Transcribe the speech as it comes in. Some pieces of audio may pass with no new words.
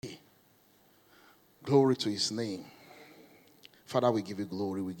Glory to his name. Father, we give you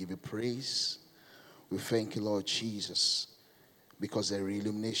glory, we give you praise. We thank you, Lord Jesus, because there is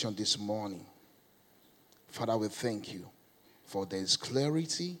illumination this morning. Father, we thank you for there is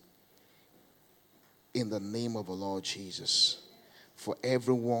clarity in the name of the Lord Jesus. For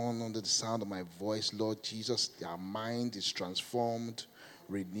everyone under the sound of my voice, Lord Jesus, their mind is transformed,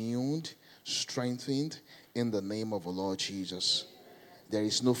 renewed, strengthened in the name of the Lord Jesus. There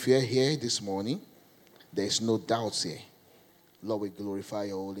is no fear here this morning. There is no doubt here. Lord, we glorify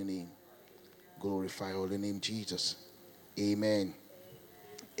your holy name. Glorify your holy name, Jesus. Amen.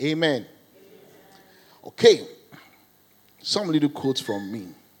 Amen. Okay. Some little quotes from me.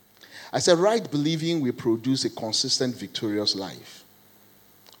 I said, right believing will produce a consistent, victorious life,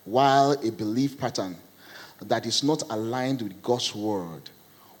 while a belief pattern that is not aligned with God's word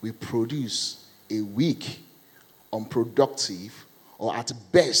will produce a weak, unproductive, or at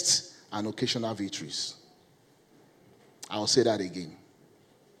best, an occasional victories. I'll say that again.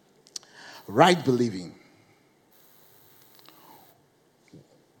 Right believing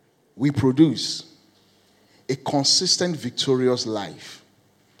we produce a consistent, victorious life,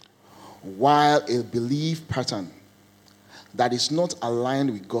 while a belief pattern that is not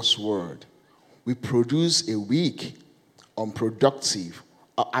aligned with God's word will produce a weak, unproductive,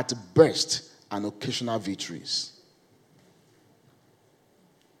 or at best, an occasional victories.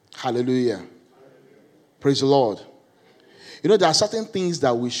 Hallelujah. Praise the Lord. You know, there are certain things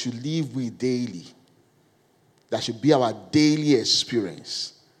that we should live with daily. That should be our daily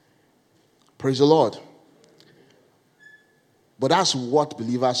experience. Praise the Lord. But that's what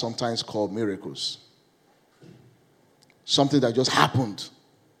believers sometimes call miracles. Something that just happened.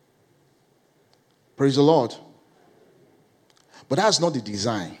 Praise the Lord. But that's not the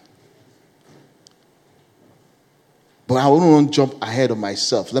design. But I wouldn't want to jump ahead of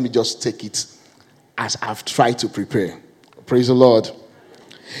myself. Let me just take it as I've tried to prepare. Praise the Lord.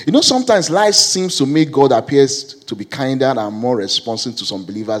 You know, sometimes life seems to make God appears to be kinder and more responsive to some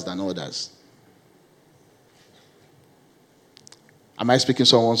believers than others. Am I speaking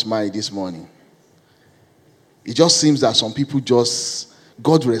someone's mind this morning? It just seems that some people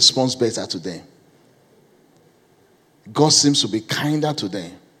God responds better to them. God seems to be kinder to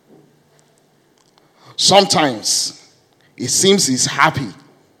them. Sometimes it seems he's happy,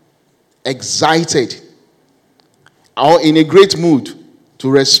 excited, or in a great mood to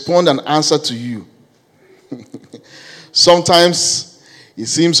respond and answer to you. Sometimes it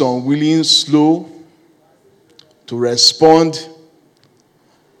seems unwilling, slow to respond,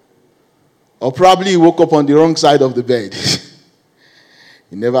 or probably he woke up on the wrong side of the bed.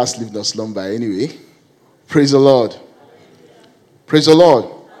 He never slept nor slumber anyway. Praise the Lord. Praise the Lord.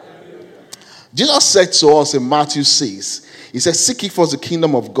 Jesus said to us in Matthew 6, he said, seek ye first the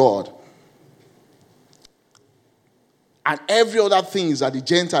kingdom of God. And every other thing that the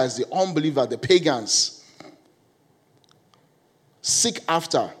Gentiles, the unbelievers, the pagans seek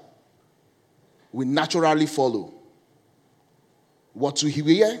after will naturally follow. What to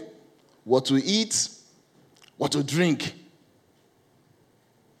hear, what to eat, what to drink.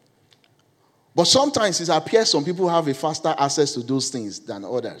 But sometimes it appears some people have a faster access to those things than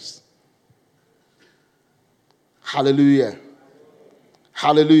others. Hallelujah.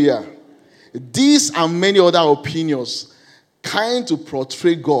 Hallelujah. These and many other opinions kind to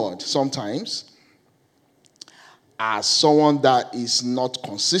portray God sometimes as someone that is not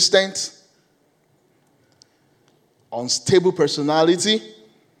consistent, unstable personality.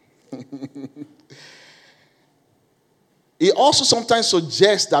 It also sometimes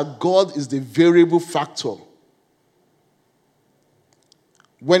suggests that God is the variable factor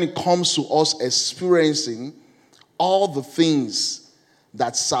when it comes to us experiencing all the things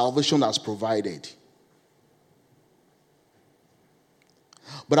that salvation has provided.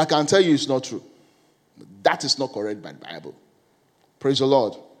 But I can tell you it's not true. That is not correct by the Bible. Praise the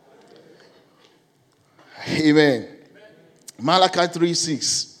Lord. Amen. Malachi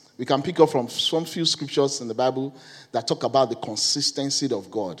 3:6. We can pick up from some few scriptures in the Bible that talk about the consistency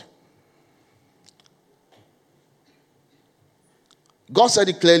of God. God said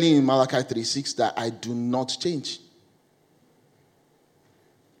it clearly in Malachi 3:6 that I do not change.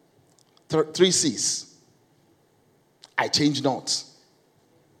 3:6. I change not.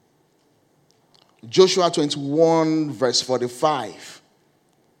 Joshua 21 verse 45.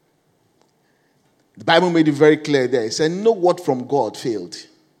 The Bible made it very clear there. It said, no word from God failed.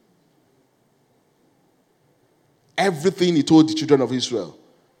 Everything he told the children of Israel,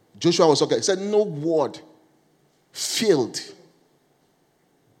 Joshua was okay. He said, no word failed.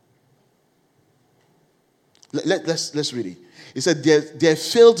 Let's read it. He said, there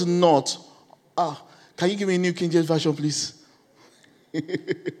failed not. Can you give me a New King James Version, please?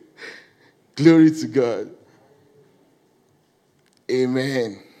 Glory to God.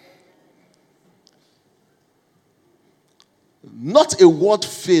 Amen. Not a word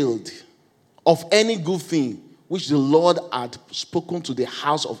failed of any good thing which the Lord had spoken to the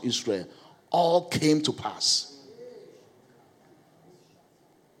house of Israel. All came to pass.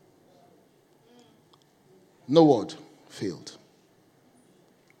 No word failed.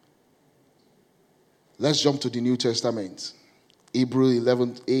 Let's jump to the New Testament. Hebrews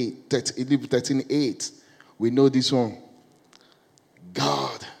 13:8. We know this one.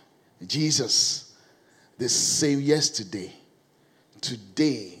 God, Jesus, the same yesterday,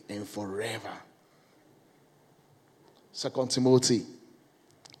 today, and forever. 2 Timothy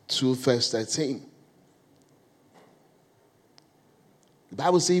 2 verse 13. The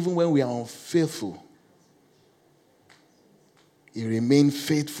Bible says even when we are unfaithful, He remains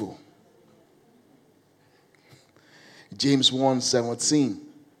faithful. James 1:17.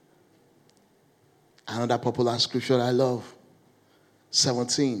 Another popular scripture I love.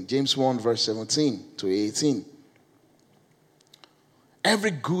 17. James 1 verse 17 to 18.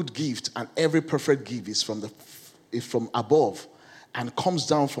 Every good gift and every perfect gift is from above and comes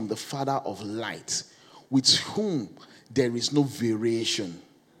down from the Father of light, with whom there is no variation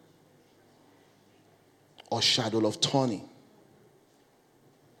or shadow of turning.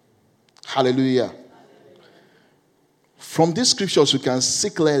 Hallelujah. From these scriptures, you can see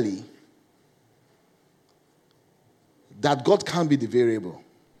clearly that God can't be the variable.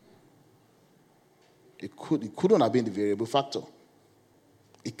 It couldn't have been the variable factor.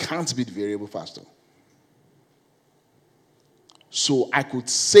 It can't be the variable factor. So I could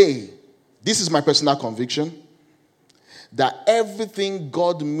say, this is my personal conviction, that everything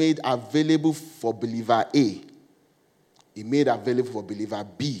God made available for believer A, He made available for believer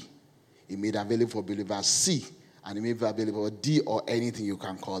B, He made available for believer C, and He made available for D, or anything you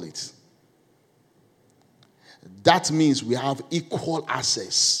can call it. That means we have equal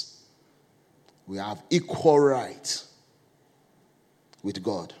access. We have equal right with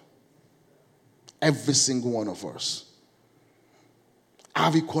God. Every single one of us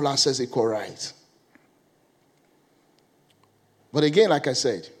have equal access, equal right. But again, like I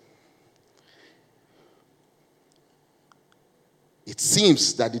said, it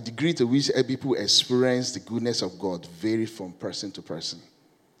seems that the degree to which people experience the goodness of God varies from person to person.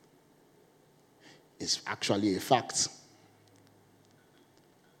 It's actually a fact.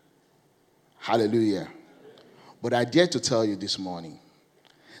 Hallelujah. But I dare to tell you this morning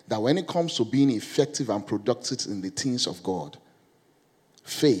that when it comes to being effective and productive in the things of God,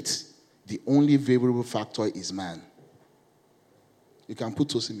 faith, the only variable factor is man. You can put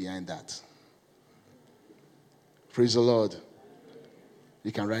Tosin behind that. Praise the Lord.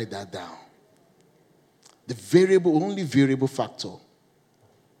 You can write that down. The only variable factor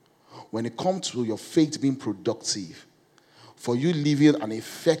when it comes to your faith being productive, for you living an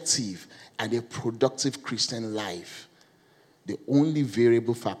effective and a productive Christian life, the only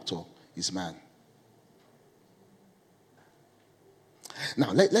variable factor is man.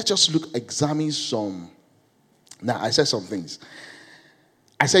 Now, let's just examine some. Now, I said some things.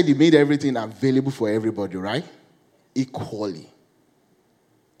 I said He made everything available for everybody, right? Equally.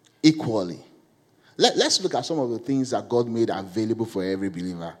 Let's look at some of the things that God made available for every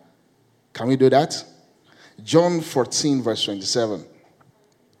believer. Can we do that? John 14, verse 27.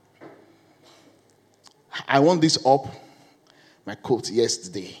 I want this up. My quote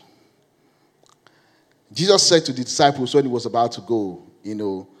yesterday. Jesus said to the disciples when He was about to go,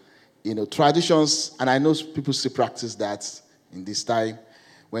 traditions, and I know people still practice that in this time.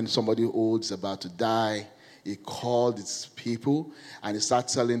 When somebody old is about to die, He called His people and He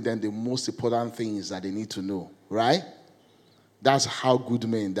started telling them the most important things that they need to know, right? That's how good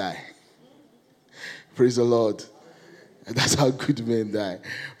men die. Praise the Lord. That's how good men die.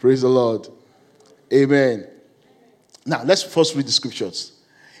 Praise the Lord. Amen. Now, let's first read the scriptures.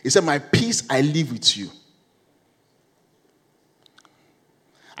 He said, my peace I leave with you.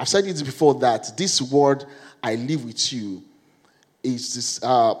 I've said it before that this word, I live with you, is this,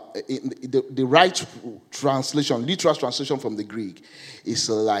 the right translation, literal translation from the Greek, is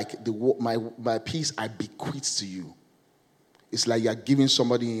like my peace I bequeath to you. It's like you're giving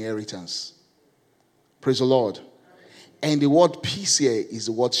somebody inheritance. Praise the Lord. And the word peace here is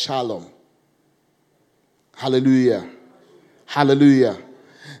the word shalom. Hallelujah. Hallelujah.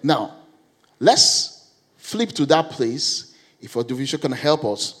 Now, let's flip to that place. If our division can help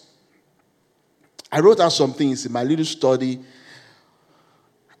us. I wrote out some things in my little study.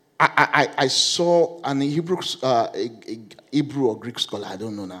 I saw an Hebrew or Greek scholar, I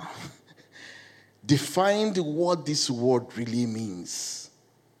don't know now. defined what this word really means.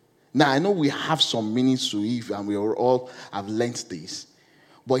 Now, I know we have some meanings to it, and we all have learnt this.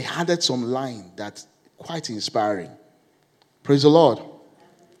 But he added some line that's quite inspiring. Praise the Lord.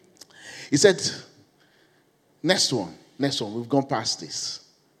 He said, next one. We've gone past this.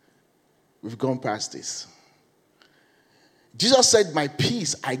 Jesus said, my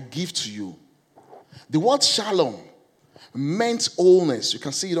peace I give to you. The word shalom meant wholeness. You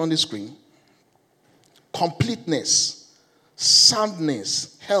can see it on the screen. Completeness,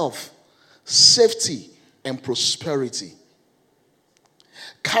 soundness, health, safety, and prosperity.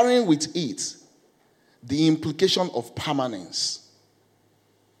 Carrying with it the implication of permanence.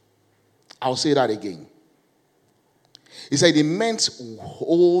 I'll say that again. He said it meant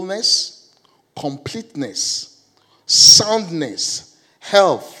wholeness, completeness, soundness,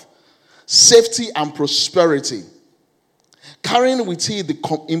 health, safety, and prosperity. Carrying with it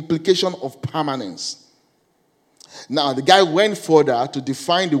the implication of permanence. Now, the guy went further to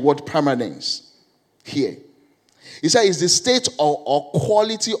define the word permanence here. He said it's the state or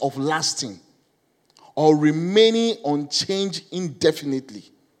quality of lasting or remaining unchanged indefinitely.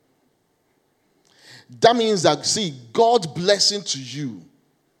 That means that, see, God's blessing to you,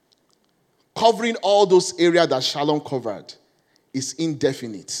 covering all those areas that Shalom covered, is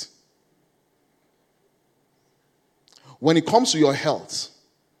indefinite. When it comes to your health,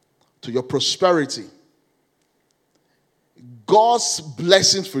 to your prosperity, God's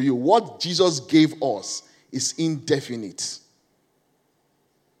blessings for you, what Jesus gave us, is indefinite.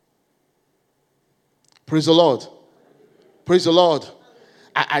 Praise the Lord. Praise the Lord.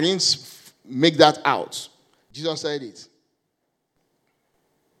 I didn't make that out. Jesus said it.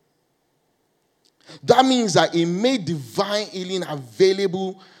 That means that he made divine healing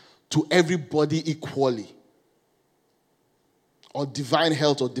available to everybody equally. Or divine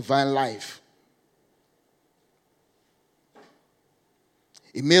health or divine life.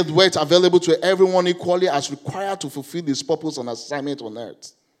 He made wealth available to everyone equally as required to fulfill his purpose and assignment on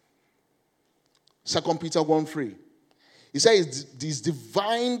earth. 2 Peter 1:3. He says this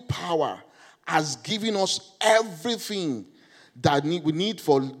divine power has given us everything that we need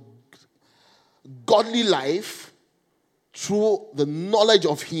for godly life through the knowledge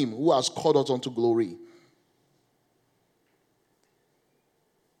of him who has called us unto glory.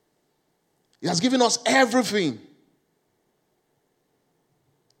 He has given us everything.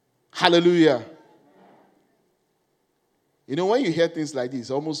 Hallelujah. You know, when you hear things like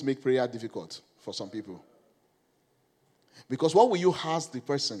this, it almost makes prayer difficult for some people. Because what will you ask the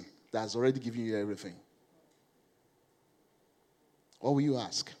person that has already given you everything? What will you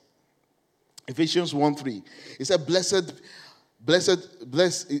ask? Ephesians 1:3. It said,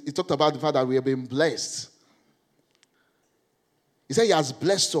 blessed. He talked about the fact that we have been blessed. He said he has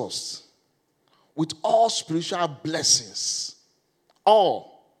blessed us with all spiritual blessings. All.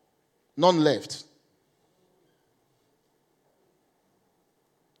 None left.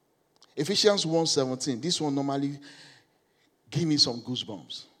 Ephesians 1:17. This one normally give me some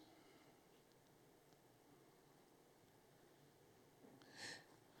goosebumps.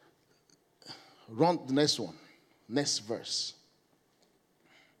 Run the next one. Next verse.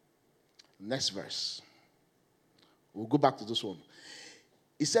 We'll go back to this one.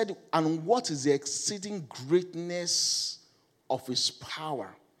 He said, and what is the exceeding greatness of his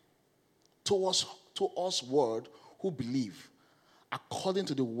power to us word who believe, according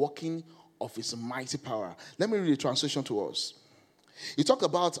to the working of his mighty power. Let me read the translation to us. He talked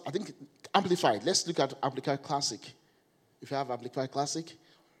about, I think, Amplified. Let's look at Amplified Classic. If you have Amplified Classic.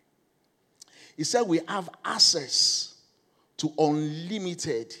 He said we have access to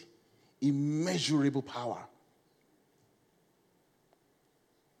unlimited, immeasurable power.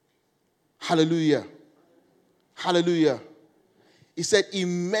 Hallelujah. Hallelujah. He said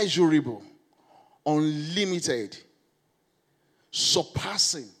immeasurable, unlimited,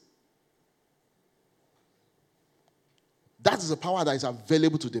 surpassing. That is the power that is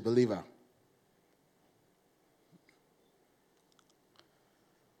available to the believer.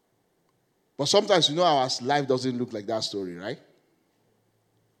 But sometimes, you know, our life doesn't look like that story, right?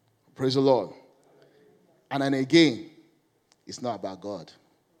 Praise the Lord. And then again, it's not about God.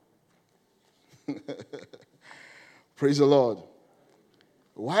 Praise the Lord.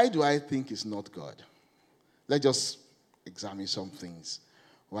 Why do I think it's not God? Let's just examine some things.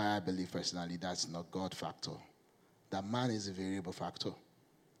 Why I believe personally that's not God factor. That man is a variable factor.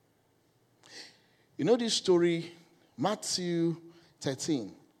 You know this story, Matthew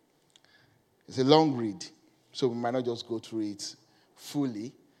 13. It's a long read, so we might not just go through it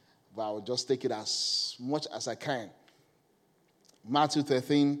fully, but I'll just take it as much as I can. Matthew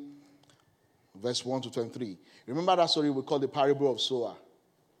 13, verse 1 to 23. Remember that story we call the parable of sower.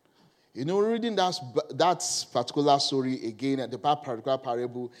 You know, reading that particular story again, the particular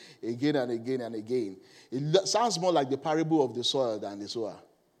parable again and again and again, it sounds more like the parable of the sower than the sower.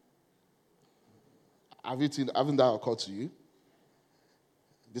 Haven't that occurred to you?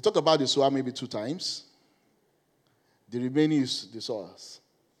 They talk about the sower maybe 2 times. The remaining is the sowers.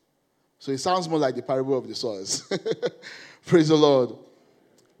 So it sounds more like the parable of the sowers. Praise the Lord.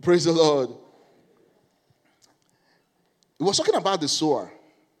 Praise the Lord. He was talking about the sower.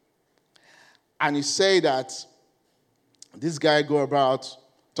 And he said that this guy go about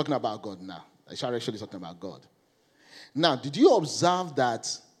talking about God now. He's actually talking about God. Now, did you observe that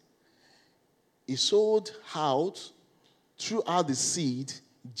he sowed out throughout the seed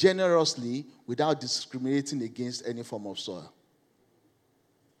generously without discriminating against any form of soil?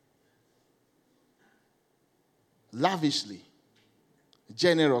 Lavishly,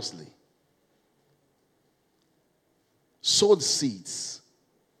 generously. Sowed seeds.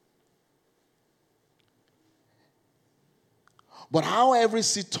 But how every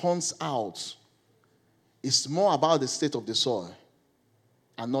seed turns out is more about the state of the soil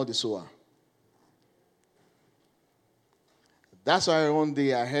and not the sower. That's why one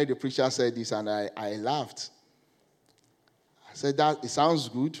day I heard the preacher say this and I laughed. I said that it sounds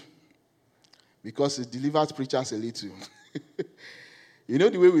good because it delivers preachers a little. You know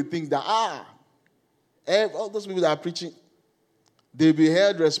the way we think that, all those people that are preaching, they'll be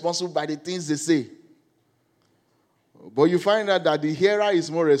held responsible by the things they say. But you find out that the hearer is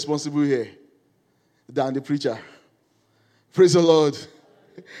more responsible here than the preacher. Praise the Lord.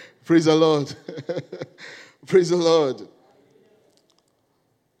 Praise the Lord. Praise the Lord.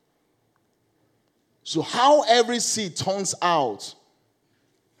 So how every seed turns out.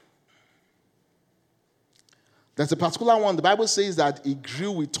 There's a particular one. The Bible says that it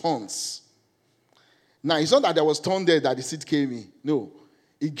grew with thorns. Now, it's not that there was thorn there that the seed came in. No.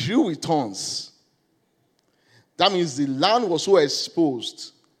 It grew with thorns. That means the land was so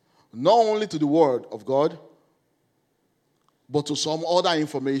exposed, not only to the word of God, but to some other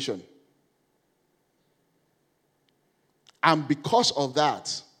information. And because of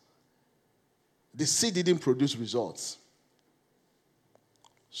that, the seed didn't produce results.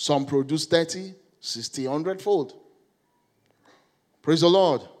 Some produced 30, 60, 100-fold. Praise the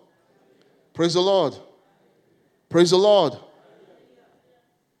Lord. Praise the Lord. Praise the Lord.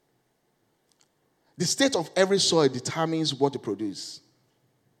 The state of every soil determines what to produce.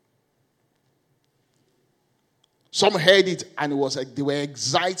 Some heard it and it was like they were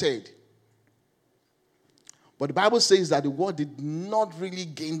excited. But the Bible says that the word did not really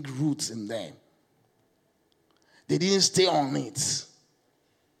gain roots in them. They didn't stay on it.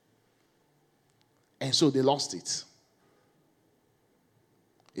 And so they lost it.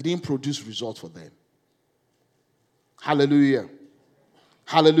 It didn't produce result for them. Hallelujah.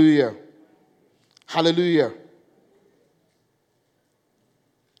 Hallelujah. Hallelujah.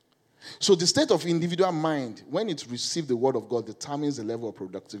 So the state of individual mind, when it receives the word of God, determines the level of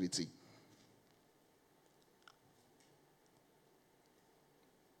productivity.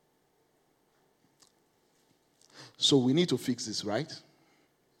 So we need to fix this, right?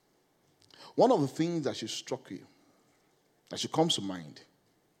 One of the things that should struck you, that should come to mind,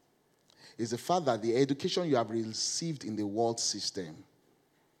 is the fact that the education you have received in the world system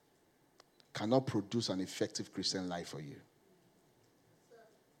cannot produce an effective Christian life for you.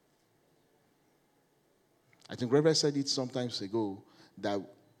 I think Reverend said it some time ago that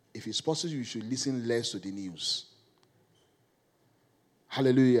if it's possible, you should listen less to the news.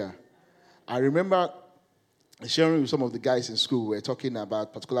 Hallelujah. I remember sharing with some of the guys in school, we were talking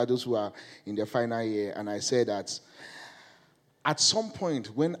about, particularly those who are in their final year, and I said that at some point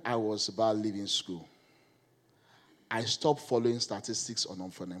when I was about leaving school, I stopped following statistics on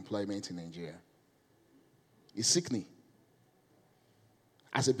unemployment in Nigeria. It's sickening.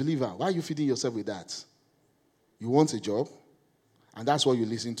 As a believer, why are you feeding yourself with that? You want a job, and that's what you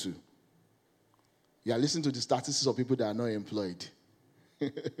listen to. You are listening to the statistics of people that are not employed.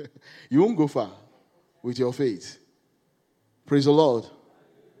 You won't go far with your faith. Praise the Lord.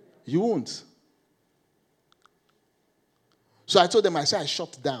 You won't. So I told them, I said I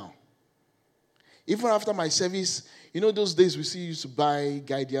shut down. Even after my service, you know those days we see you used to buy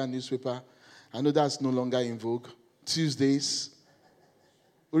Guardian newspaper. I know that's no longer in vogue. Tuesdays.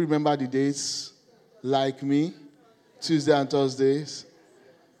 Who remember the dates? Like me. Tuesday and Thursdays.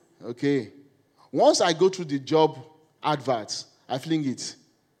 Okay. Once I go through the job adverts, I fling it.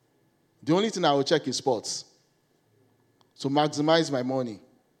 The only thing I will check is sports. To maximize my money.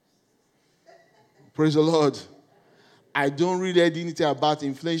 Praise the Lord. I don't read anything about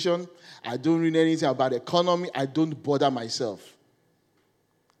inflation. I don't read anything about economy. I don't bother myself.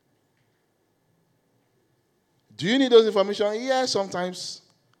 Do you need those information? Yeah, sometimes.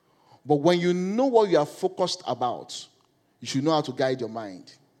 But when you know what you are focused about, you should know how to guide your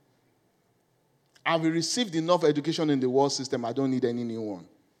mind. I've received enough education in the world system. I don't need any new one.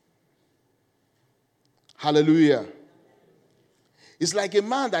 Hallelujah. It's like a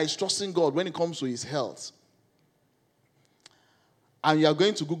man that is trusting God when it comes to his health. And you are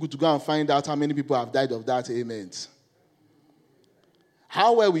going to Google to go and find out how many people have died of that ailment.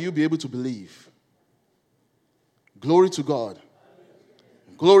 How well will you be able to believe? Glory to God.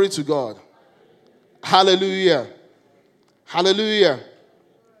 Glory to God. Hallelujah. Hallelujah.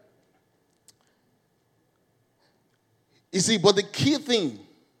 You see, but the key thing,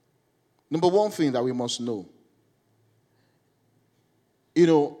 number one thing that we must know,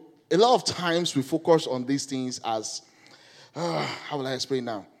 a lot of times we focus on these things as, how will I explain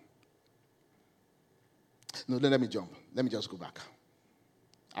now? No, let me jump. Let me just go back.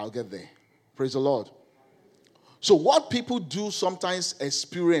 I'll get there. Praise the Lord. So what people do sometimes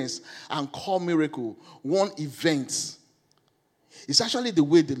experience and call miracle, one event, is actually the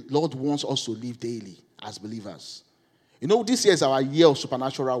way the Lord wants us to live daily as believers. This year is our year of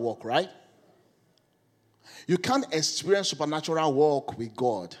supernatural work, right? You can't experience supernatural work with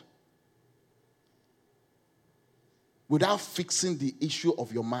God without fixing the issue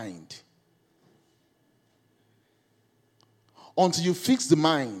of your mind. Until you fix the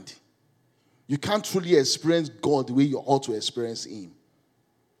mind, you can't truly experience God the way you ought to experience Him.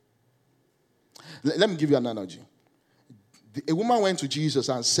 Let me give you an analogy. A woman went to Jesus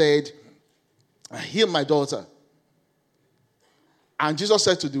and said, "Heal my daughter." And Jesus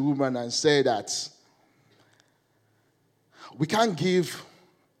said to the woman and said that we can't give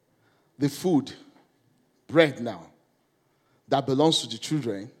the food, bread now, that belongs to the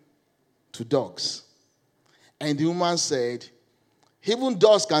children, to dogs. And the woman said, even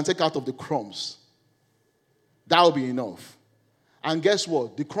dogs can take out of the crumbs. That will be enough. And guess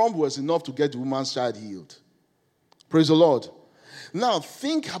what? The crumb was enough to get the woman's child healed. Praise the Lord. Now,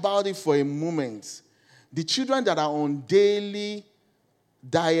 think about it for a moment. The children that are on daily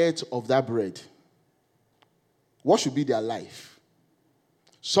diet of that bread, what should be their life?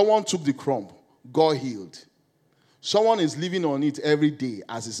 Someone took the crumb, got healed. Someone is living on it every day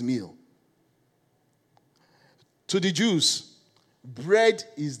as his meal. To the Jews, bread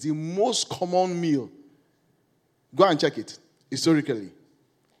is the most common meal. Go and check it historically.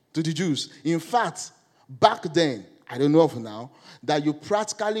 To the Jews. In fact, back then, I don't know of now, that you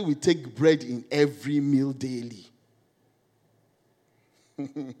practically will take bread in every meal daily.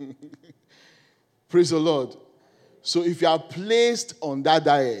 Praise the Lord. So if you are placed on that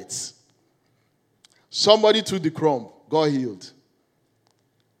diet, somebody took the crumb, got healed.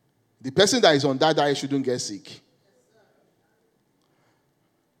 The person that is on that diet shouldn't get sick.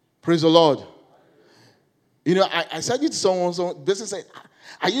 Praise the Lord. I said it to someone, so person said,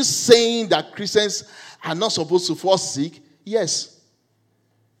 are you saying that Christians are not supposed to fall sick? Yes.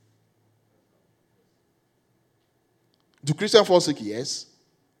 Do Christians fall sick? Yes.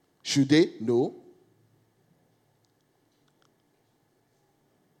 Should they? No.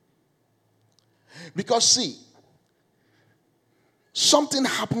 Because see, something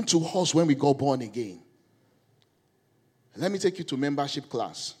happened to us when we got born again. Let me take you to membership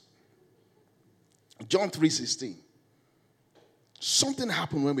class. John 3:16. Something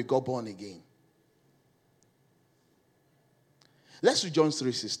happened when we got born again. Let's read John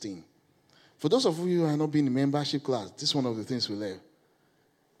 3:16. For those of you who have not been in membership class, this is one of the things we learn.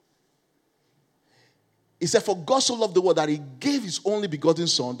 It said, for God so loved the world that He gave His only begotten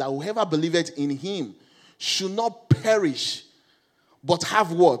Son, that whoever believeth in Him should not perish, but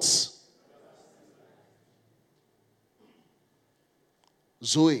have what?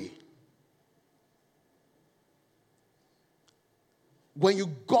 Zoe. When you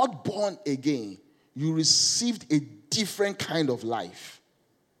got born again, you received a different kind of life.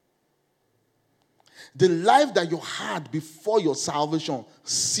 The life that you had before your salvation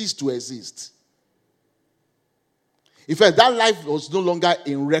ceased to exist. In fact, that life was no longer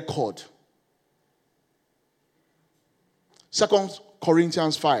in record. 2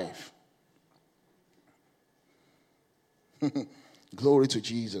 Corinthians 5. Glory to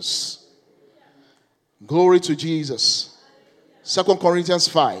Jesus. Glory to Jesus. 2 Corinthians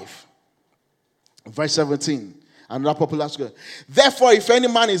 5, verse 17. Another popular scripture. Therefore, if any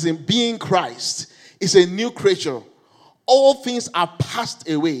man is in being Christ, is a new creature. All things are passed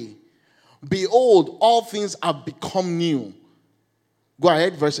away. Behold, all things have become new. Go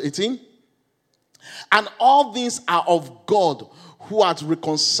ahead, verse 18. And all things are of God, who hath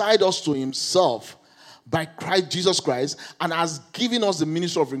reconciled us to himself by Jesus Christ, and has given us the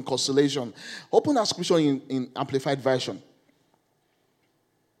ministry of reconciliation. Open that scripture in Amplified Version.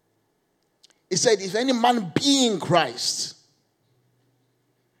 It said, if any man be in Christ,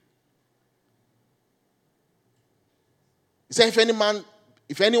 he said,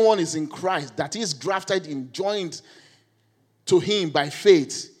 if anyone is in Christ, that is grafted in, joined to him by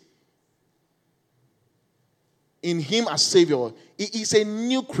faith in him as Savior, he is a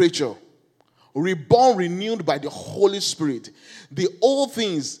new creature, reborn, renewed by the Holy Spirit. The old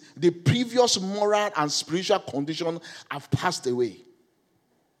things, the previous moral and spiritual condition have passed away.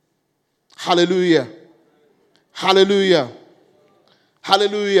 Hallelujah. Hallelujah.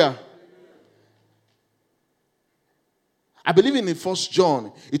 Hallelujah. I believe in 1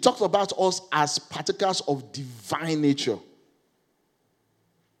 John, it talks about us as partakers of divine nature.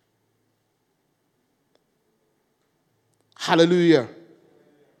 Hallelujah.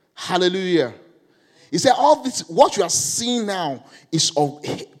 Hallelujah. He said, all this, what you are seeing now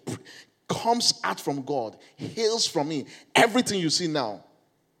comes out from God, hails from me. Everything you see now.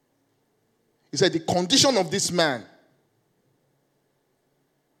 He said, the condition of this man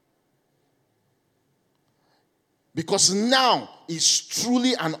because now he's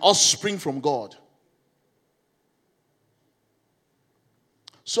truly an offspring from God.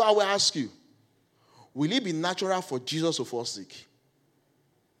 So I will ask you, will it be natural for Jesus to fall sick?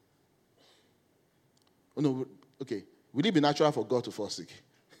 Oh, no, okay. Will it be natural for God to fall sick?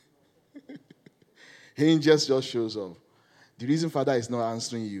 Angels just shows up. The reason Father is not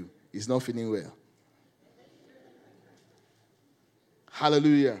answering you, he's not feeling well.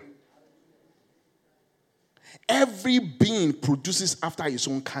 Hallelujah. Every being produces after his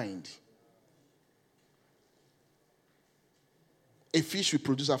own kind. A fish will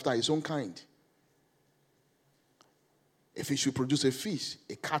produce after his own kind. A fish will produce a fish.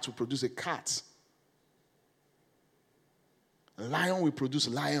 A cat will produce a cat. A lion will produce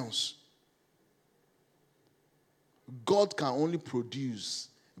lions. God can only produce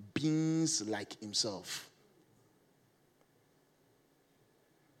beings like himself.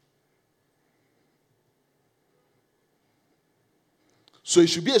 So it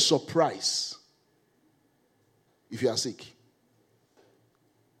should be a surprise if you are sick.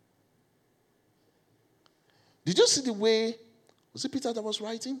 Did you see the way, was it Peter that was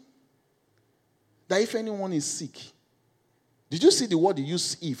writing? That if anyone is sick, did you see the word he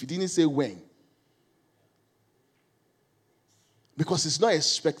used if? He didn't say when. Because it's not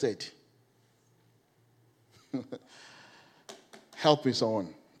expected. Help me,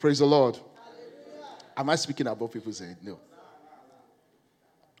 someone. Praise the Lord. Hallelujah. Am I speaking above people's head? No.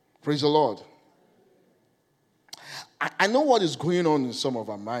 Praise the Lord. I know what is going on in some of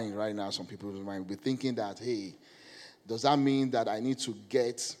our mind right now. Some people's mind will be thinking that, hey, does that mean that I need to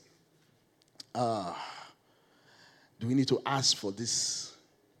get, do we need to ask for this?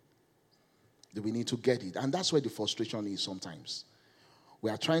 Do we need to get it? And that's where the frustration is sometimes.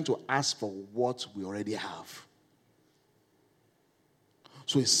 We are trying to ask for what we already have.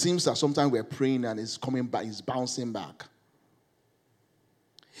 So it seems that sometimes we're praying and it's coming back, it's bouncing back.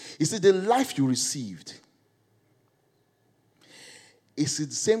 You see, the life you received is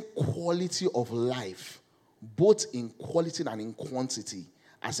the same quality of life, both in quality and in quantity,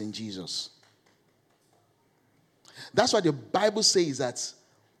 as in Jesus. That's why the Bible says that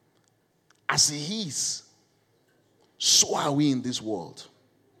as he is, so are we in this world.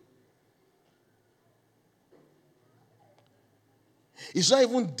 It's not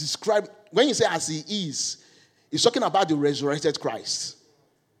even described, when you say as he is, it's talking about the resurrected Christ.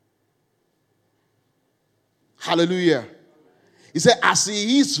 Hallelujah. He said, as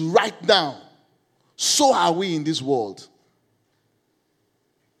he is right now, so are we in this world.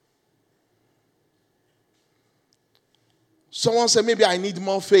 Someone said, maybe I need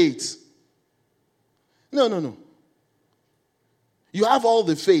more faith. No. You have all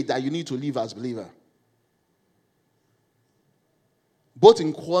the faith that you need to live as a believer. Both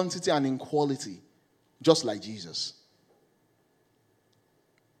in quantity and in quality, just like Jesus.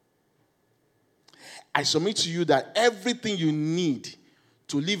 I submit to you that everything you need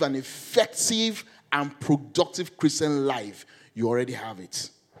to live an effective and productive Christian life, you already have it.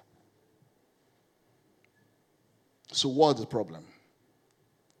 So what's the problem?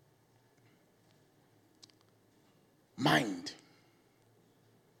 Mind.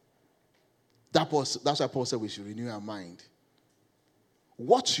 That's why Paul said we should renew our mind.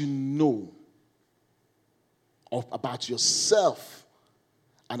 What you know about yourself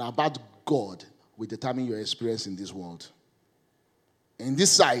and about God will determine your experience in this world. In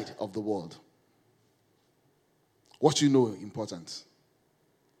this side of the world. What you know important.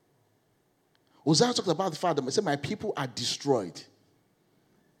 Hosea talked about the fact that he said, my people are destroyed.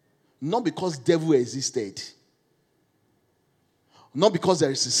 Not because devil existed. Not because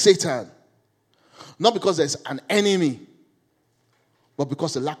there is a Satan. Not because there's an enemy. But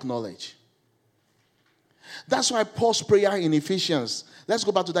because they lack knowledge. That's why Paul's prayer in Ephesians. Let's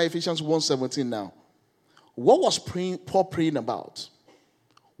go back to that Ephesians 1:17 now. What was Paul praying about?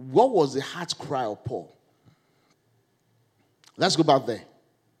 What was the heart cry of Paul? Let's go back there.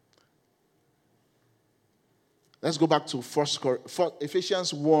 Let's go back to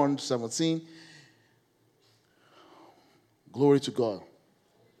Ephesians 1:17. Glory to God.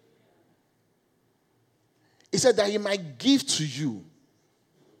 He said that he might give to you.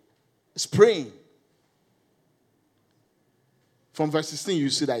 He's praying. From verse 16, you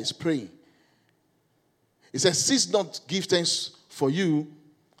see that he's praying. He says, cease not give thanks for you,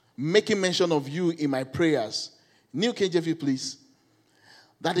 making mention of you in my prayers. New KJV, please.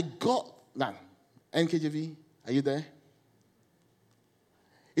 That the God... Now, NKJV, are you there?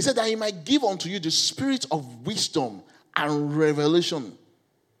 He said that he might give unto you the spirit of wisdom and revelation.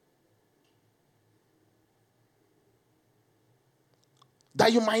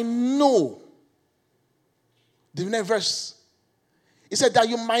 That you might know. The next verse. He said that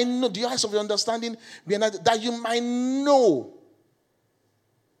you might know, the eyes of your understanding, that you might know.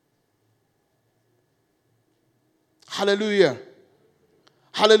 Hallelujah.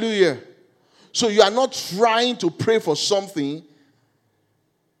 Hallelujah. So you are not trying to pray for something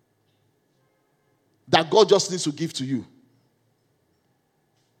that God just needs to give to you.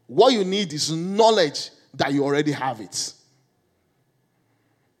 What you need is knowledge that you already have it.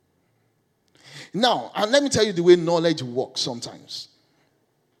 Now, and let me tell you the way knowledge works sometimes.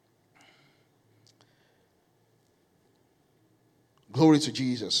 Glory to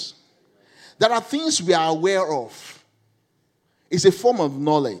Jesus. There are things we are aware of. It's a form of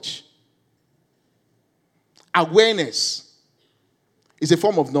knowledge. Awareness is a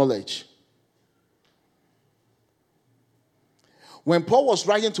form of knowledge. When Paul was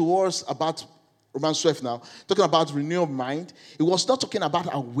writing to us about Romans 12 now, talking about renewal of mind, he was not talking about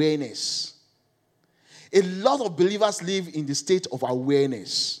awareness. A lot of believers live in the state of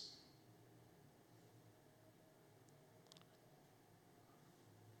awareness.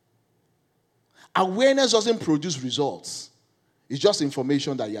 Awareness doesn't produce results. It's just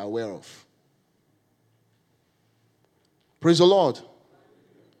information that you're aware of. Praise the Lord.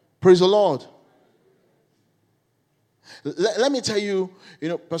 Praise the Lord. Let me tell you,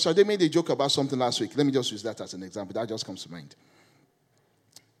 Pastor Ade made a joke about something last week. Let me just use that as an example. That just comes to mind.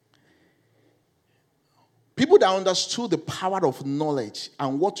 People that understood the power of knowledge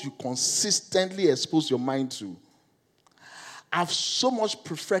and what you consistently expose your mind to have so much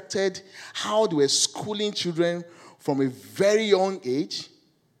perfected how they were schooling children from a very young age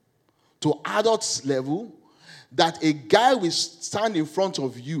to adult level, that a guy will stand in front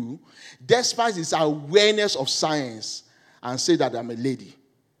of you despite his awareness of science and say that I'm a lady.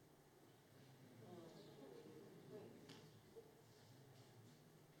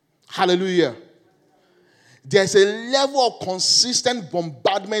 Hallelujah. There's a level of consistent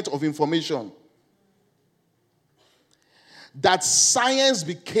bombardment of information that science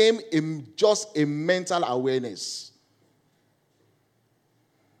became just a mental awareness.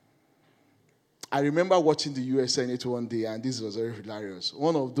 I remember watching the US Senate one day, and this was very hilarious.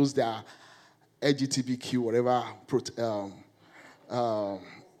 One of those that are LGBTQ, whatever, proponent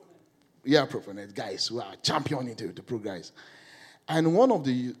guys who are championing the pro-guys. And one of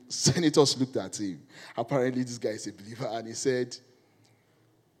the senators looked at him. Apparently, this guy is a believer, and he said,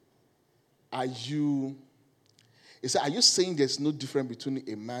 Are you saying there's no difference between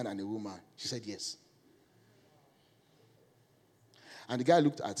a man and a woman? She said, yes. And the guy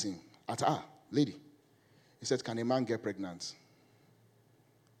looked at him, lady. He said, can a man get pregnant?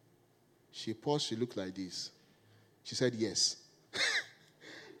 She paused, she looked like this. She said, yes.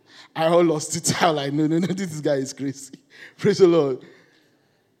 I all lost it. I was like, no, this guy is crazy. Praise the Lord.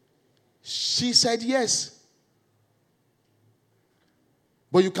 She said, yes.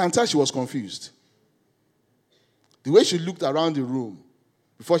 But you can tell she was confused. The way she looked around the room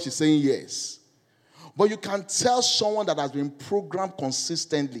before she's saying yes. But you can tell someone that has been programmed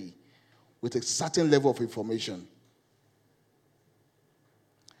consistently with a certain level of information.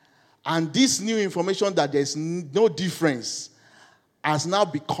 And this new information that there's no difference has now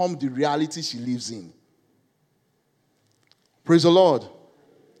become the reality she lives in. Praise the Lord.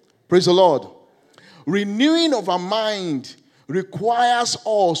 Praise the Lord. Renewing of our mind requires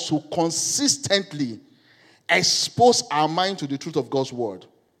us to consistently expose our mind to the truth of God's word.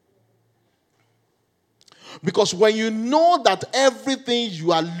 Because when you know that everything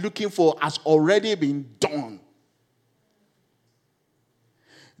you are looking for has already been done,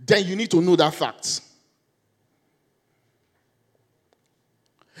 then you need to know that fact.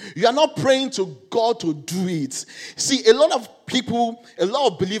 You are not praying to God to do it. See, a lot of people, a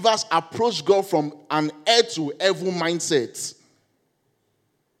lot of believers approach God from an earth to heaven mindset.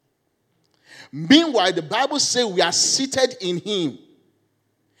 Meanwhile, the Bible says we are seated in Him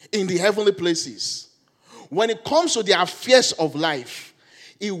in the heavenly places. When it comes to the affairs of life,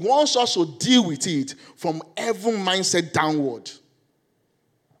 He wants us to deal with it from heaven mindset downward.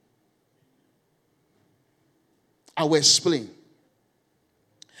 I will explain.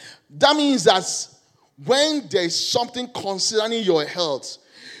 That means that when there is something concerning your health,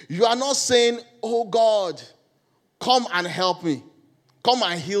 you are not saying, oh God, come and help me. Come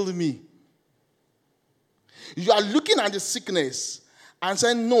and heal me. You are looking at the sickness and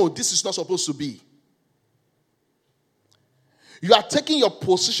saying, no, this is not supposed to be. You are taking your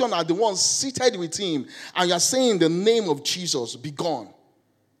position as the one seated with Him, and you are saying in the name of Jesus, be gone.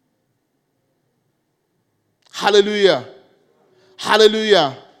 Hallelujah.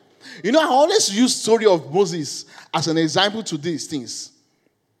 Hallelujah. You know, I always use the story of Moses as an example to these things.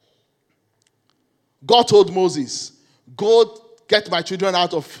 God told Moses, go get my children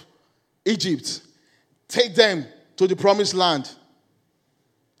out of Egypt. Take them to the promised land.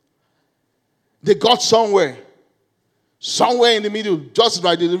 They got somewhere in the middle, just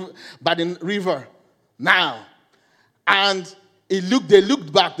by the river. Now, and they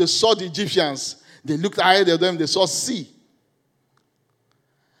looked back, they saw the Egyptians. They looked ahead of them, they saw sea.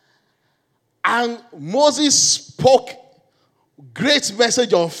 And Moses spoke great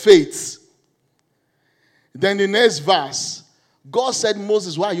message of faith. Then the next verse, God said,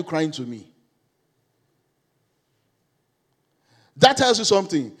 Moses, why are you crying to me? That tells you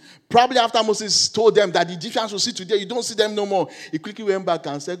something. Probably after Moses told them that the Egyptians will see today, you don't see them no more. He quickly went back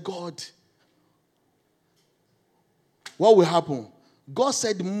and said, God, what will happen? God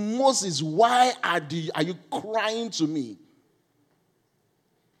said, Moses, why are you crying to me?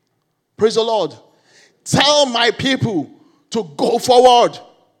 Praise the Lord. Tell my people to go forward.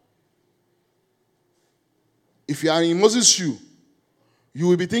 If you are in Moses' shoe, you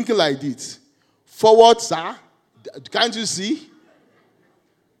will be thinking like this. Forward, sir. Can't you see?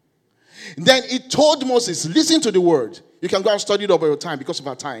 Then he told Moses, listen to the word. You can go and study it over your time because of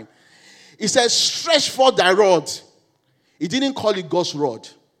our time. He says, stretch forth thy rod. He didn't call it God's rod.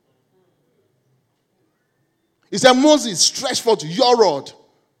 He said, Moses, stretch forth your rod.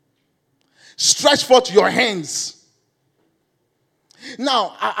 Stretch forth your hands.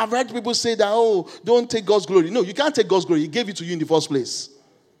 Now, I've heard people say that, oh, don't take God's glory. No, you can't take God's glory. He gave it to you in the first place.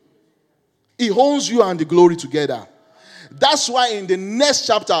 He owns you and the glory together. That's why in the next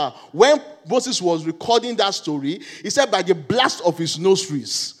chapter, when Moses was recording that story, he said by the blast of his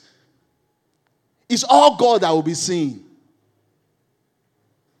nostrils, it's all God that will be seen.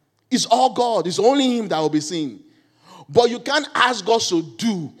 It's all God. It's only Him that will be seen. But you can't ask God to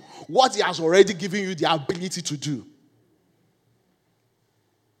do what He has already given you the ability to do.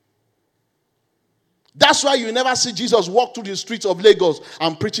 That's why you never see Jesus walk through the streets of Lagos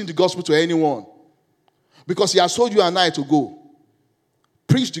and preaching the gospel to anyone. Because He has told you and I to go.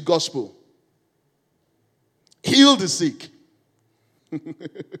 Preach the gospel. Heal the sick.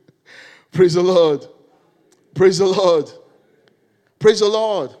 Praise the Lord. Praise the Lord. Praise the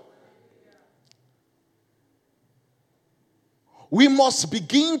Lord. We must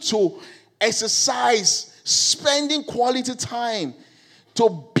begin to exercise spending quality time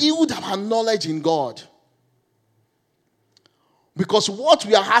to build our knowledge in God. Because what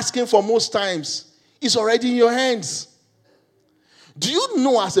we are asking for most times is already in your hands. Do you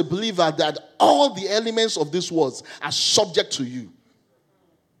know as a believer that all the elements of this world are subject to you?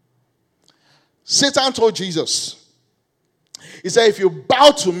 Satan told Jesus, he said, if you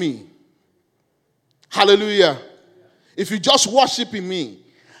bow to me, hallelujah, if you just worship in me,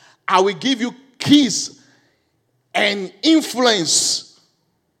 I will give you keys and influence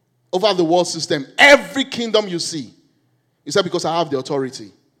over the world system. Every kingdom you see. He said, because I have the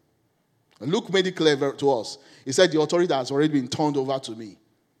authority. And Luke made it clear to us. He said, the authority has already been turned over to me.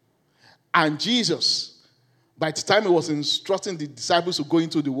 And Jesus, by the time he was instructing the disciples to go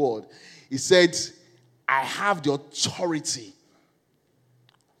into the world, he said, I have the authority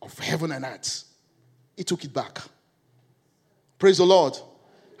of heaven and earth. He took it back. Praise the Lord.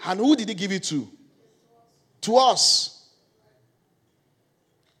 And who did he give it to? To us.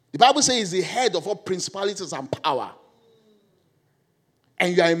 The Bible says he's the head of all principalities and power.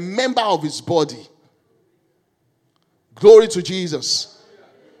 And you are a member of his body. Glory to Jesus.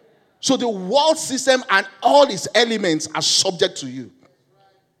 So the world system and all its elements are subject to you.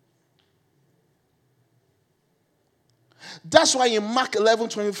 That's why in Mark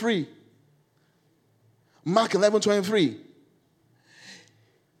 11:23,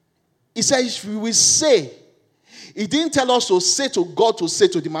 he says, we will say, he didn't tell us to say to God to say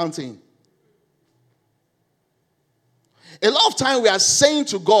to the mountain. A lot of time we are saying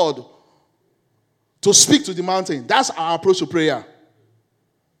to God to speak to the mountain. That's our approach to prayer.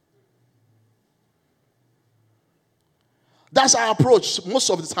 That's our approach most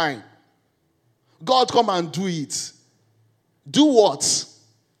of the time. God, come and do it. Do what?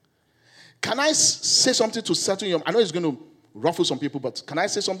 Can I say something to settle you? I know it's going to ruffle some people, but can I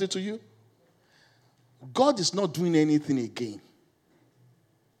say something to you? God is not doing anything again.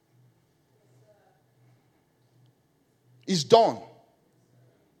 It's done.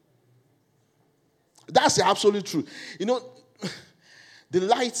 That's the absolute truth. You know, the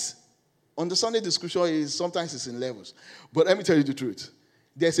light on the Sunday description is sometimes it's in levels. But let me tell you the truth.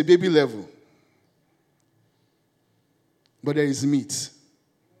 There's a baby level. But there is meat.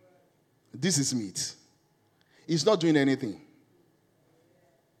 This is meat. He's not doing anything.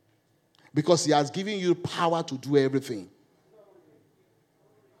 Because he has given you power to do everything.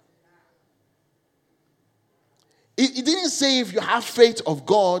 He didn't say if you have faith of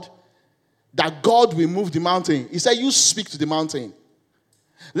God, that God will move the mountain. He said you speak to the mountain.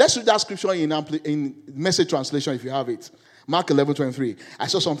 Let's read that scripture in Message translation if you have it. Mark 11:23. I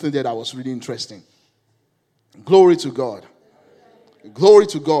saw something there that was really interesting. Glory to God. Glory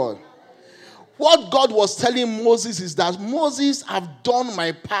to God. What God was telling Moses is that Moses, I've done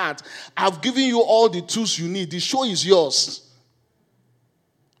my part. I've given you all the tools you need. The show is yours.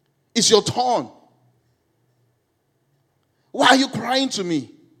 It's your turn. Why are you crying to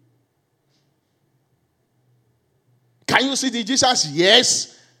me? Can you see the Egyptians?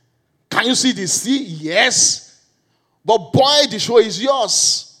 Yes. Can you see the sea? Yes. But boy, the show is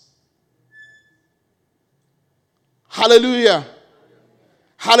yours. Hallelujah.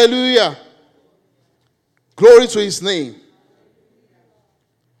 Hallelujah. Glory to his name.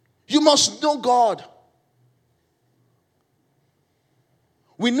 You must know God.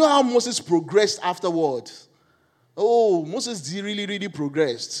 We know how Moses progressed afterward. Oh, Moses really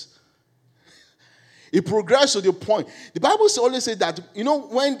progressed. He progressed to the point. The Bible always says that, you know,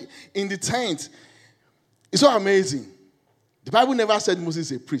 when in the tent, it's so amazing. The Bible never said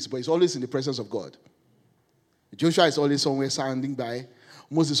Moses is a priest, but he's always in the presence of God. Joshua is always somewhere standing by.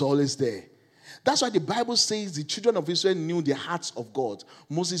 Moses is always there. That's why the Bible says the children of Israel knew the hearts of God.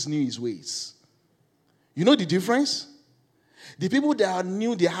 Moses knew his ways. You know the difference? The people that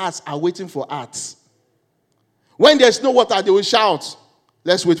knew their hearts are waiting for hearts. When there's no water, they will shout,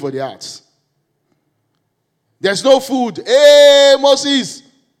 let's wait for the hearts. There's no food. Hey, Moses.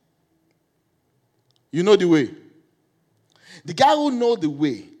 You know the way. The guy who knows the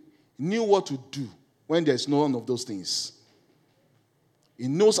way knew what to do when there's none of those things. He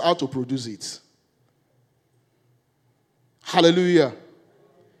knows how to produce it. Hallelujah.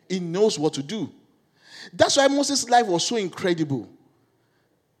 He knows what to do. That's why Moses' life was so incredible.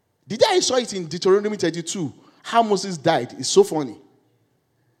 The day I saw it in Deuteronomy 32, how Moses died, is so funny.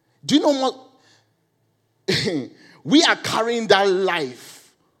 Do you know what? We are carrying that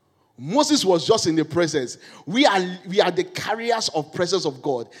life. Moses was just in the presence. We are the carriers of presence of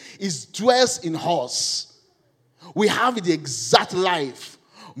God. It dwells in us. We have the exact life.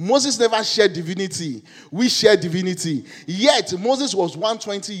 Moses never shared divinity. We share divinity. Yet, Moses was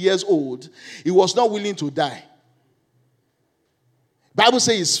 120 years old. He was not willing to die. The Bible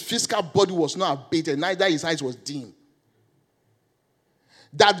says his physical body was not abated, neither his eyes was dim.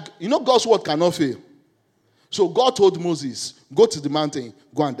 That, you know, God's word cannot fail. So God told Moses, go to the mountain,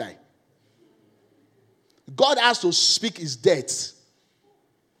 go and die. God has to speak his death.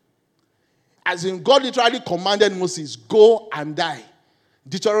 As in, God literally commanded Moses, go and die.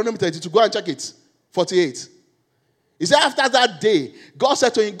 Deuteronomy 32, go and check it. 48. He said after that day, God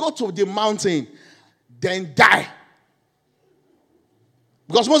said to him, go to the mountain, then die.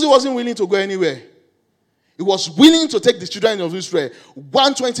 Because Moses wasn't willing to go anywhere. He was willing to take the children of Israel,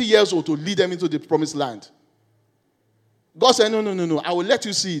 120 years old, to lead them into the promised land. God said, no, I will let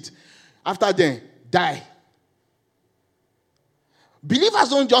you see it. After then, die. Believers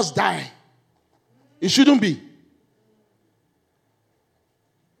don't just die. It shouldn't be.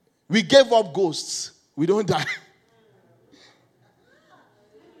 We gave up ghosts. We don't die.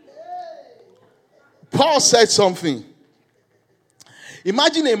 Paul said something.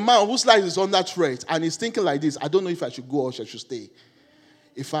 Imagine a man whose life is under threat and he's thinking like this, I don't know if I should go or I should stay.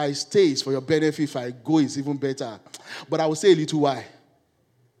 If I stay, it's for your benefit. If I go, it's even better. But I will say a little why.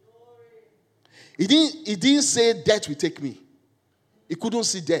 He didn't say death will take me. He couldn't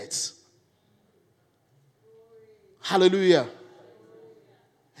see death. Hallelujah.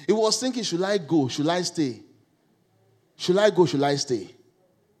 He was thinking, should I go? Should I stay? Should I go? Should I stay?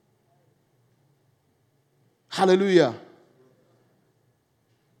 Hallelujah.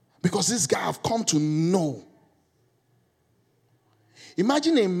 Because this guy have come to know.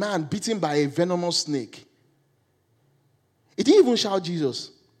 Imagine a man beaten by a venomous snake. He didn't even shout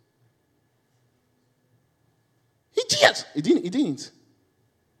Jesus. He didn't.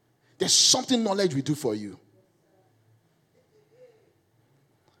 There's something knowledge will do for you.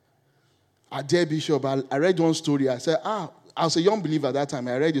 I dear Bishop, I read one story. I said, I was a young believer at that time.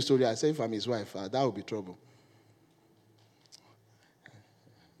 I read the story. I said, if I'm his wife, that would be trouble.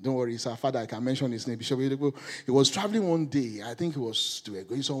 Don't worry, it's our father. I can mention his name. Bishop. He was traveling one day. I think he was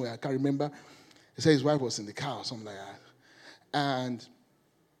going somewhere. I can't remember. He said his wife was in the car or something like that. And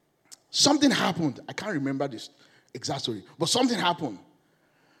something happened. I can't remember this exact story. But something happened.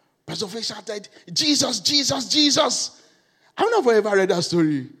 Pastor Faye shouted, Jesus, Jesus, Jesus. I don't know if I ever read that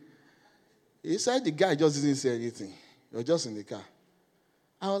story. He said the guy just didn't say anything. He was just in the car.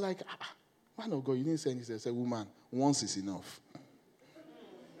 I was like, man of God, you didn't say anything. I said, woman, once is enough.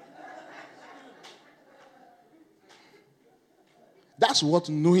 That's what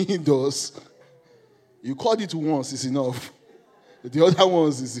knowing does. You called it once is enough. The other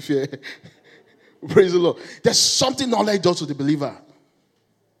ones is fear. Praise the Lord. There's something knowledge does to the believer.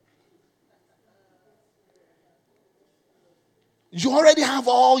 You already have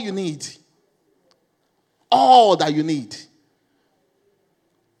all you need. All that you need.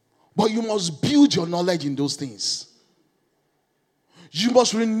 But you must build your knowledge in those things. You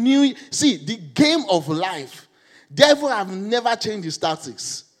must renew. See, the game of life, devil have never changed his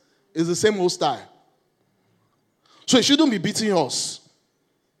tactics. It's the same old style. So it shouldn't be beating us.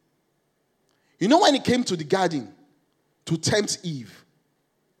 You know when he came to the garden to tempt Eve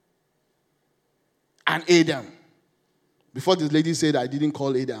and Adam, before this lady said I didn't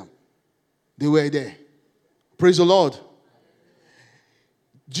call Adam, they were there. Praise the Lord.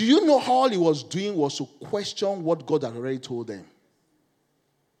 Do you know all he was doing was to question what God had already told them?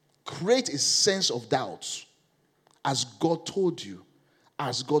 Create a sense of doubt. As God told you.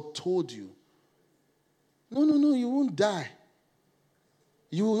 As God told you. No, you won't die.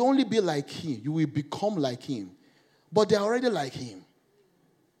 You will only be like him. You will become like him. But they're already like him.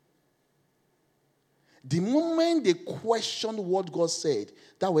 The moment they questioned what God said,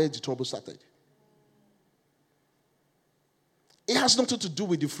 that's where the trouble started. It has nothing to do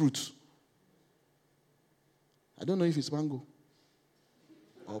with the fruit. I don't know if it's mango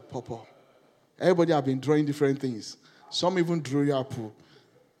or pawpaw. Everybody have been drawing different things. Some even drew apple.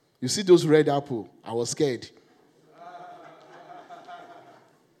 You see those red apple? I was scared.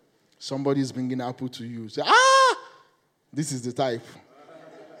 Somebody is bringing apple to you. Say, this is the type.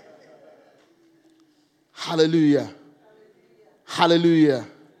 Hallelujah. Hallelujah.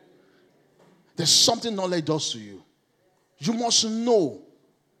 There's something knowledge does to you. You must know.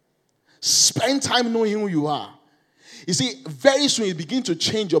 Spend time knowing who you are. You see, very soon you begin to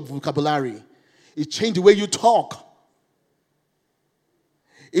change your vocabulary. It changes the way you talk.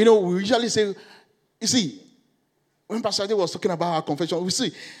 You know, we usually say, you see, when Pastor Ade was talking about our confession, we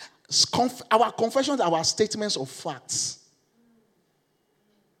see our confessions are our statements of facts.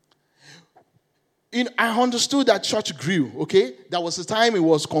 I understood that church grew, okay? There was a time it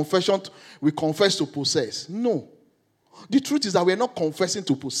was confession, we confessed to possess. No. The truth is that we are not confessing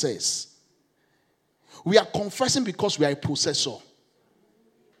to possess. We are confessing because we are a possessor.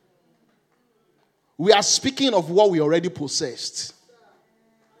 We are speaking of what we already possessed.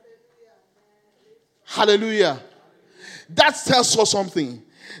 Hallelujah. That tells us something.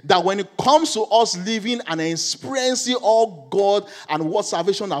 That when it comes to us living and experiencing all God and what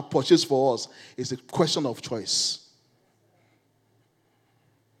salvation has purchased for us, it's a question of choice.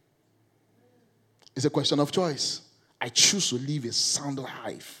 It's a question of choice. I choose to live a sound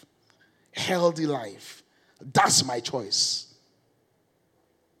life, healthy life. That's my choice.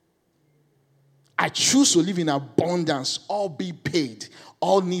 I choose to live in abundance, all be paid,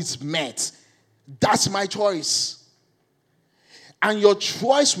 all needs met. That's my choice. And your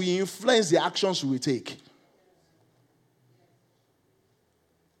choice will influence the actions you will take.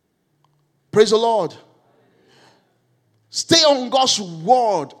 Praise the Lord. Stay on God's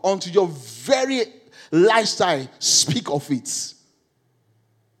word until your very lifestyle speak of it.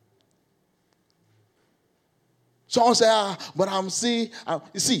 Someone say, but I'm seeing.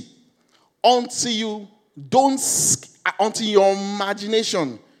 You see, until your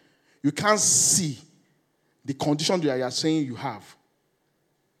imagination, you can't see the condition that you are saying you have.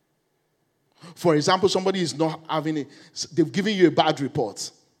 For example, somebody is not having they've given you a bad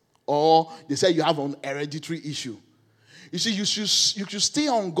report, or they say you have an hereditary issue. You see, you should stay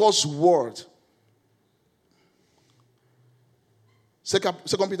on God's word. Second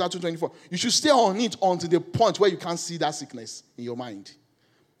Peter 2:24. You should stay on it until the point where you can't see that sickness in your mind.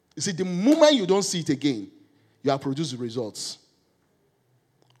 You see, the moment you don't see it again, you have produced the results.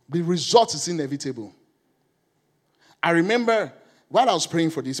 The result is inevitable. I remember while I was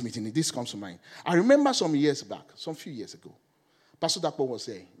praying for this meeting, this comes to mind. I remember some few years ago, Pastor Dakpo was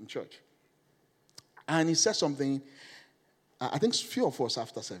there in church. And he said something, I think few of us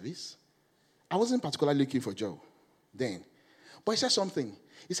after service. I wasn't particularly looking for Joe then. But he said something.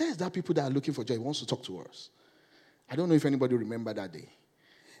 He says that people that are looking for joy, he wants to talk to us. I don't know if anybody remember that day.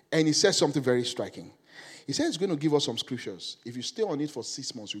 And he said something very striking. He said he's going to give us some scriptures. If you stay on it for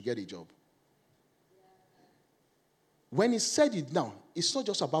 6 months, you'll get a job. When he said it now, it's not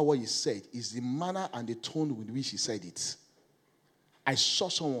just about what he said. It's the manner and the tone with which he said it. I saw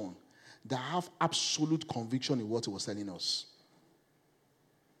someone that have absolute conviction in what he was telling us.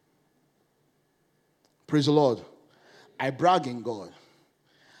 Praise the Lord. I brag in God.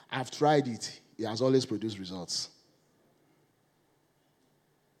 I've tried it. It has always produced results.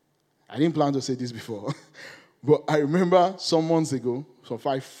 I didn't plan to say this before. But I remember some months ago,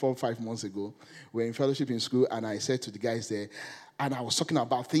 5 months ago, we were in fellowship in school, and I said to the guys there, and I was talking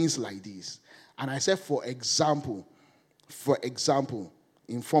about things like this. And I said, for example,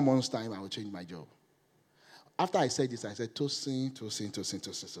 in 4 months' time, I will change my job. After I said this, I said, Tosin.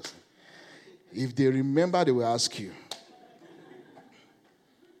 If they remember, they will ask you.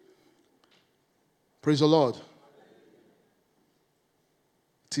 Praise the Lord.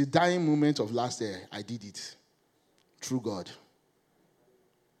 Till dying moment of last year, I did it. Through God.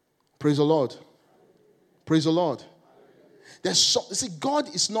 Praise the Lord. Praise the Lord.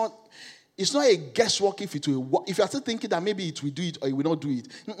 God is not, it's not a guesswork if it will work. If you are still thinking that maybe it will do it or it will not do it,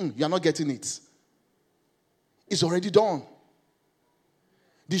 you are not getting it. It's already done.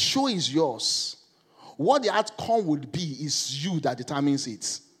 The show is yours. What the outcome would be is you that determines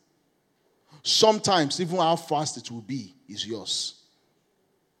it. Sometimes, even how fast it will be is yours.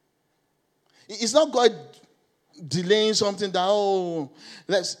 It's not God delaying something that,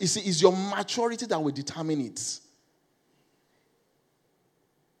 it's your maturity that will determine it.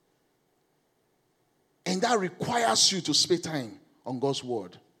 And that requires you to spend time on God's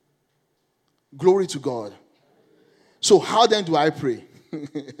word. Glory to God. So how then do I pray?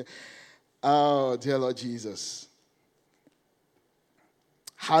 Oh, dear Lord Jesus.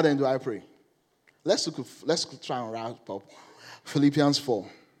 How then do I pray? Let's try and wrap up Philippians 4.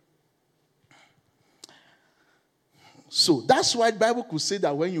 So that's why the Bible could say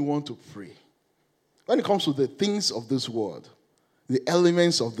that when you want to pray, when it comes to the things of this world, the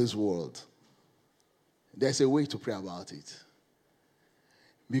elements of this world, there's a way to pray about it.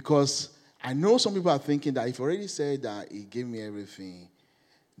 Because I know some people are thinking that if he already said that he gave me everything,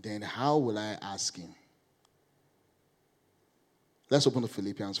 then how will I ask him? Let's open to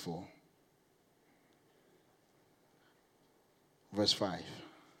Philippians 4. Verse 5.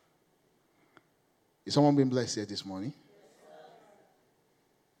 Is someone being blessed here this morning?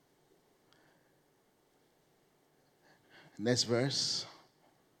 Next verse.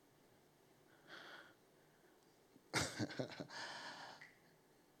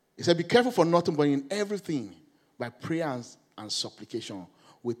 He said, be careful for nothing, but in everything, by prayer and supplication,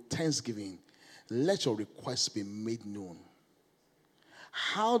 with thanksgiving, let your requests be made known.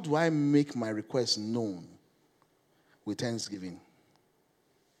 How do I make my requests known? With thanksgiving.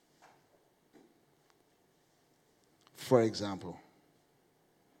 For example,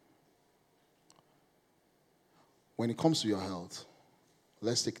 when it comes to your health,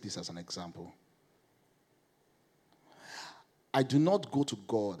 let's take this as an example. I do not go to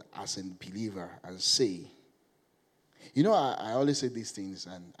God as a believer and say, I always say these things,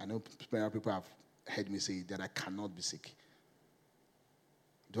 and I know many people have heard me say that I cannot be sick.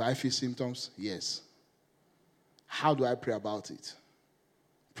 Do I feel symptoms? Yes. How do I pray about it?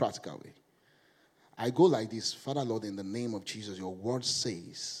 Practical way. I go like this. Father, Lord, in the name of Jesus, your word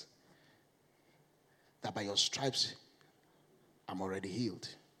says that by your stripes, I'm already healed.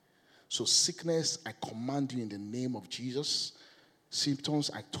 So sickness, I command you in the name of Jesus. Symptoms,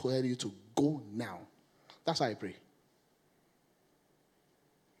 I tell you to go now. That's how I pray.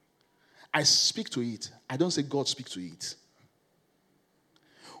 I speak to it. I don't say God speak to it.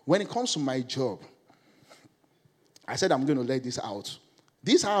 When it comes to my job, I said I'm going to let this out.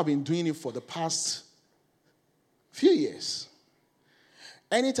 This is how I've been doing it for the past few years.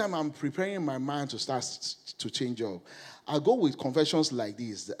 anytime I'm preparing my mind to start to change job, I go with confessions like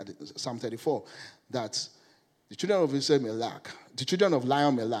this, Psalm 34, that the children of Israel may lack, the children of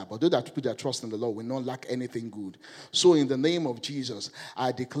Lion may lack, but those that put their trust in the Lord will not lack anything good. So in the name of Jesus,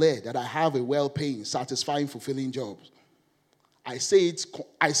 I declare that I have a well-paying, satisfying, fulfilling job. I say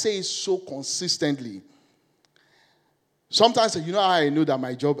it so consistently. Sometimes, you know how I know that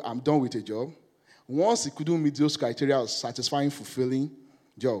my job, I'm done with a job? Once it couldn't meet those criteria of satisfying, fulfilling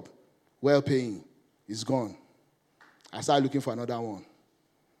job, well-paying, it's gone. I start looking for another one.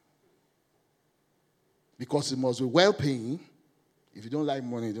 Because it must be well-paying. If you don't like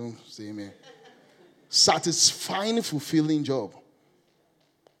money, don't say amen. Satisfying, fulfilling job.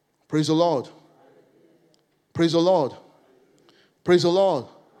 Praise the Lord. Praise the Lord. Praise the Lord.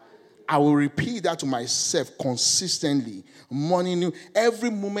 I will repeat that to myself consistently, morning, every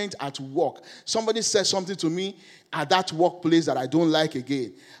moment at work. Somebody says something to me at that workplace that I don't like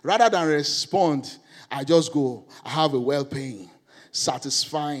again. Rather than respond, I just go, I have a well-paying,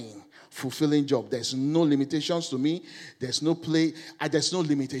 satisfying, fulfilling job. There's no limitations to me. There's no there's no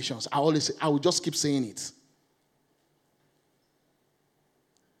limitations. I will just keep saying it.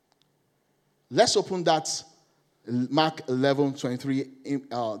 Let's open that Mark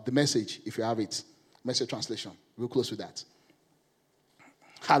 11:23, the Message, if you have it. Message translation. We'll close with that.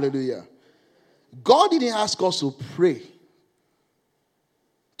 Hallelujah. God didn't ask us to pray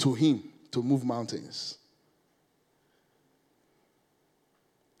to him to move mountains.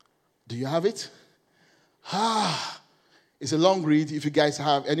 Do you have it? It's a long read. If you guys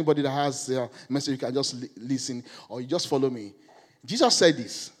have anybody that has a message, you can just listen or you just follow me. Jesus said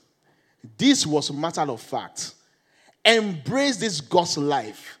this. This was a matter of fact. Embrace this God's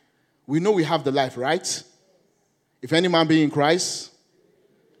life. We know we have the life, right? If any man be in Christ,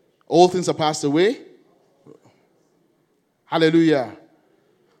 all things are passed away. Hallelujah.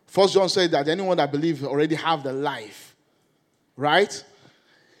 First John said that anyone that believes already have the life. Right?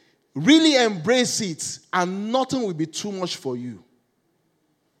 Really embrace it and nothing will be too much for you.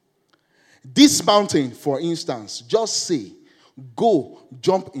 This mountain, for instance, just say, go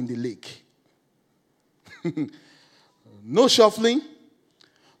jump in the lake. No shuffling,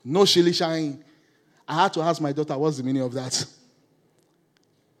 no shilly-shying. I had to ask my daughter, what's the meaning of that?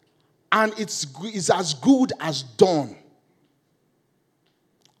 And it's as good as done.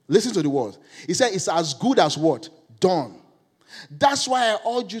 Listen to the word. He said it's as good as what? Done. That's why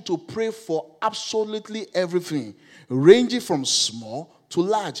I urge you to pray for absolutely everything, ranging from small to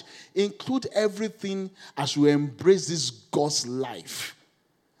large. Include everything as you embrace this God's life,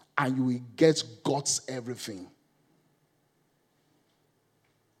 and you will get God's everything.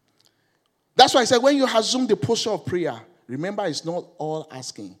 That's why I said when you assume the posture of prayer, remember it's not all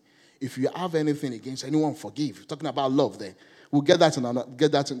asking. If you have anything against anyone, forgive. Talking about love there. We'll get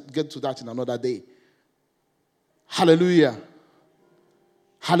to that in another day. Hallelujah.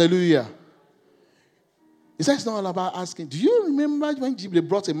 Hallelujah. He says it's not all about asking. Do you remember when they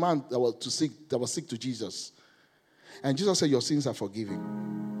brought a man that was sick to Jesus? And Jesus said, your sins are forgiven.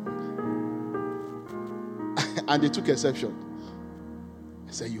 And they took exception.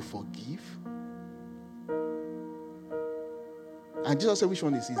 He said, you forgive? And Jesus said, which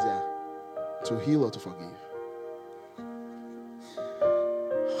one is easier? To heal or to forgive?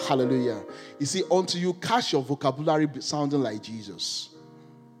 Hallelujah. You see, until you catch your vocabulary sounding like Jesus,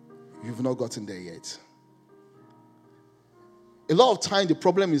 you've not gotten there yet. A lot of time, the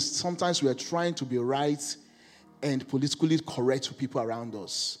problem is sometimes we are trying to be right and politically correct to people around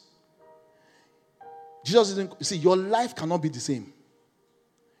us. Jesus didn't, you see, your life cannot be the same.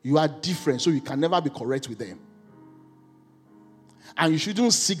 You are different, so you can never be correct with them. And you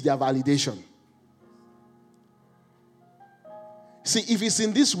shouldn't seek their validation. See, if it's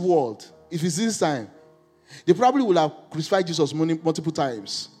in this world, if it's this time, they probably will have crucified Jesus multiple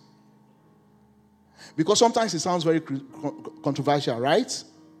times. Because sometimes it sounds very controversial, right?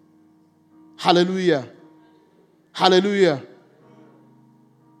 Hallelujah. Hallelujah.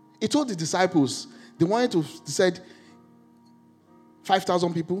 He told the disciples, they said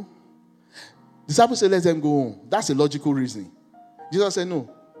 5,000 people. Disciples said, let them go home. That's a logical reasoning. Jesus said, no,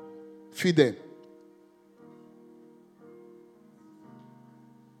 feed them.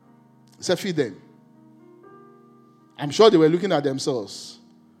 He said, feed them. I'm sure they were looking at themselves.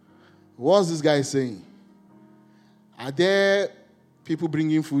 What's this guy saying? Are there people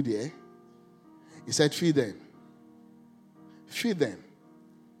bringing food here? He said, feed them. Feed them.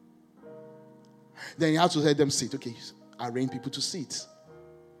 Then he had to let them sit. Okay, arrange people to sit.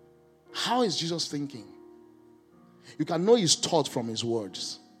 How is Jesus thinking? You can know his thought from his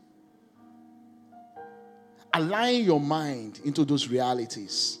words. Align your mind into those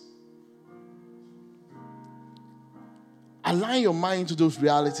realities. Align your mind to those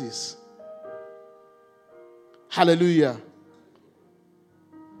realities. Hallelujah.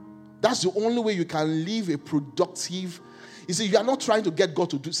 That's the only way you can live a productive. You see, you are not trying to get God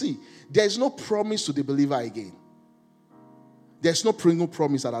to do. See, there is no promise to the believer again. There's no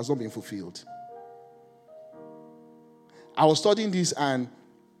promise that has not been fulfilled. I was studying this and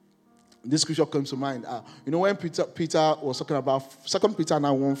this scripture comes to mind. When Peter was talking about 2 Peter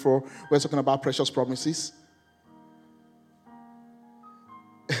 9:1-4, we're talking about precious promises.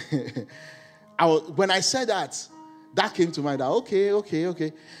 When I said that came to mind.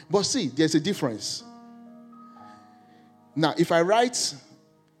 Okay. But see, there's a difference. Now, if I write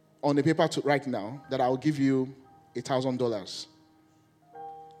on the paper right now that I'll give you $1,000,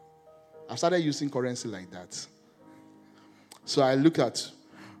 I started using currency like that. So I look at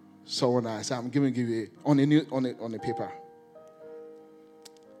someone and I say, I'm going to give you on a paper.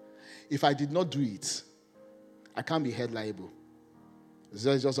 If I did not do it, I can't be held liable. It's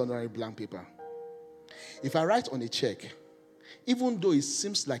just ordinary blank paper. If I write on a check, even though it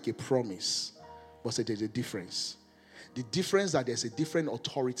seems like a promise, but there's a difference. The difference that there's a different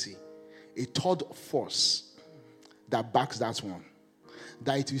authority, a third force that backs that one.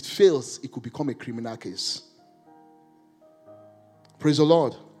 That if it fails, it could become a criminal case. Praise the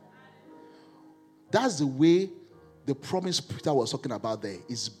Lord. That's the way the promise Peter was talking about there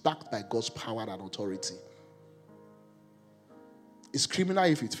is backed by God's power and authority. It's criminal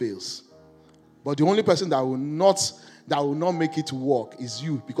if it fails. But the only person that will not make it work is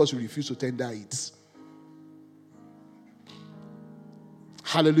you, because you refuse to tender it.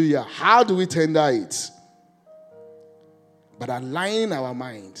 Hallelujah. How do we tender it? But aligning our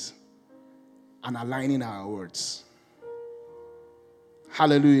minds and aligning our words.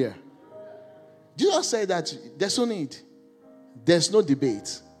 Hallelujah. Jesus said that there's no need. There's no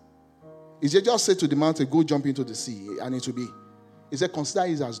debate. He just said to the mountain, go jump into the sea, and it will be. He said, consider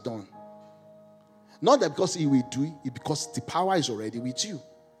it as done. Not that because he will do it, because the power is already with you.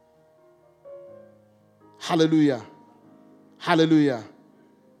 Hallelujah. Hallelujah.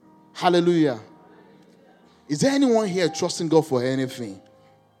 Hallelujah. Is there anyone here trusting God for anything?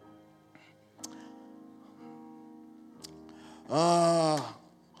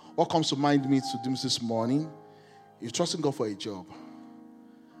 What comes to mind me to do this morning? You're trusting God for a job.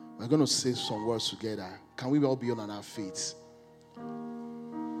 We're going to say some words together. Can we all be on our feet?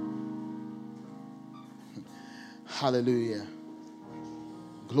 Hallelujah.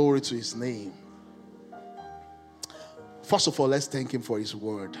 Glory to his name. First of all, let's thank him for his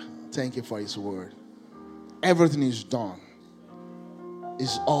word. Thank him for his word. Everything is done.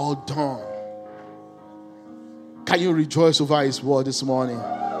 It's all done. Can you rejoice over his word this morning?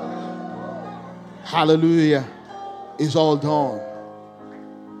 Hallelujah. It's all done.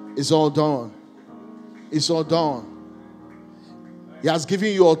 It's all done. It's all done. He has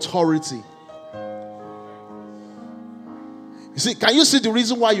given you authority. You see, can you see the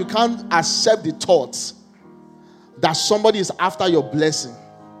reason why you can't accept the thought that somebody is after your blessing?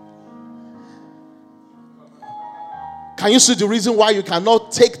 Can you see the reason why you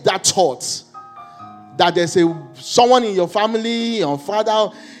cannot take that thought that there's someone in your family, your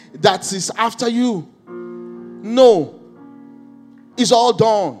father, that is after you? No. It's all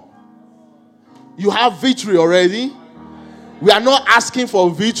done. You have victory already. We are not asking for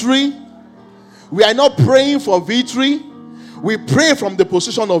victory. We are not praying for victory. We pray from the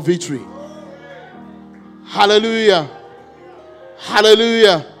position of victory. Hallelujah.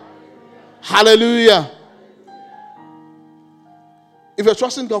 Hallelujah. Hallelujah. If you're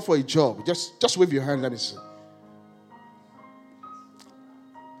trusting God for a job, just wave your hand. Let me see.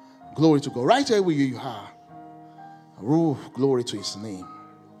 Glory to God. Right here where you are. Oh, glory to his name.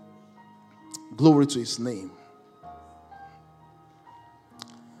 Glory to his name.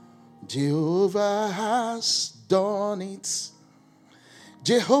 Jehovah has done it.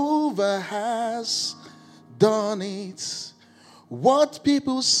 Jehovah has done it. What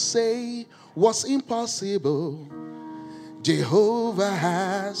people say was impossible, Jehovah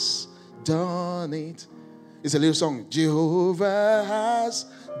has done it. It's a little song. Jehovah has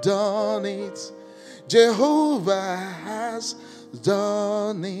done it. Jehovah has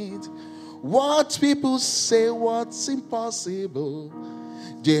done it. What people say what's impossible,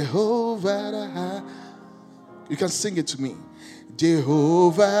 Jehovah has. You can sing it to me.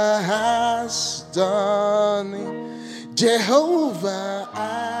 Jehovah has done it. Jehovah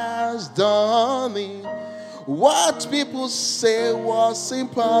has done it. What people say was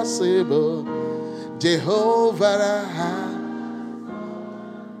impossible, Jehovah has.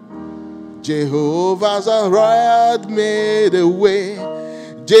 Jehovah's right made a way.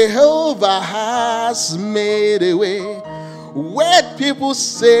 Jehovah has made a way. Where people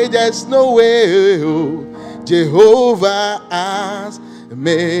say there's no way, oh, Jehovah has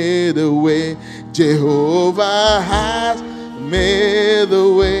made a way. Jehovah has made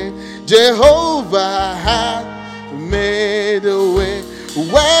a way. Jehovah has made a way.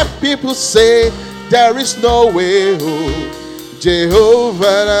 Where people say there is no way, oh,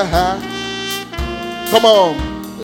 Jehovah has. Come on.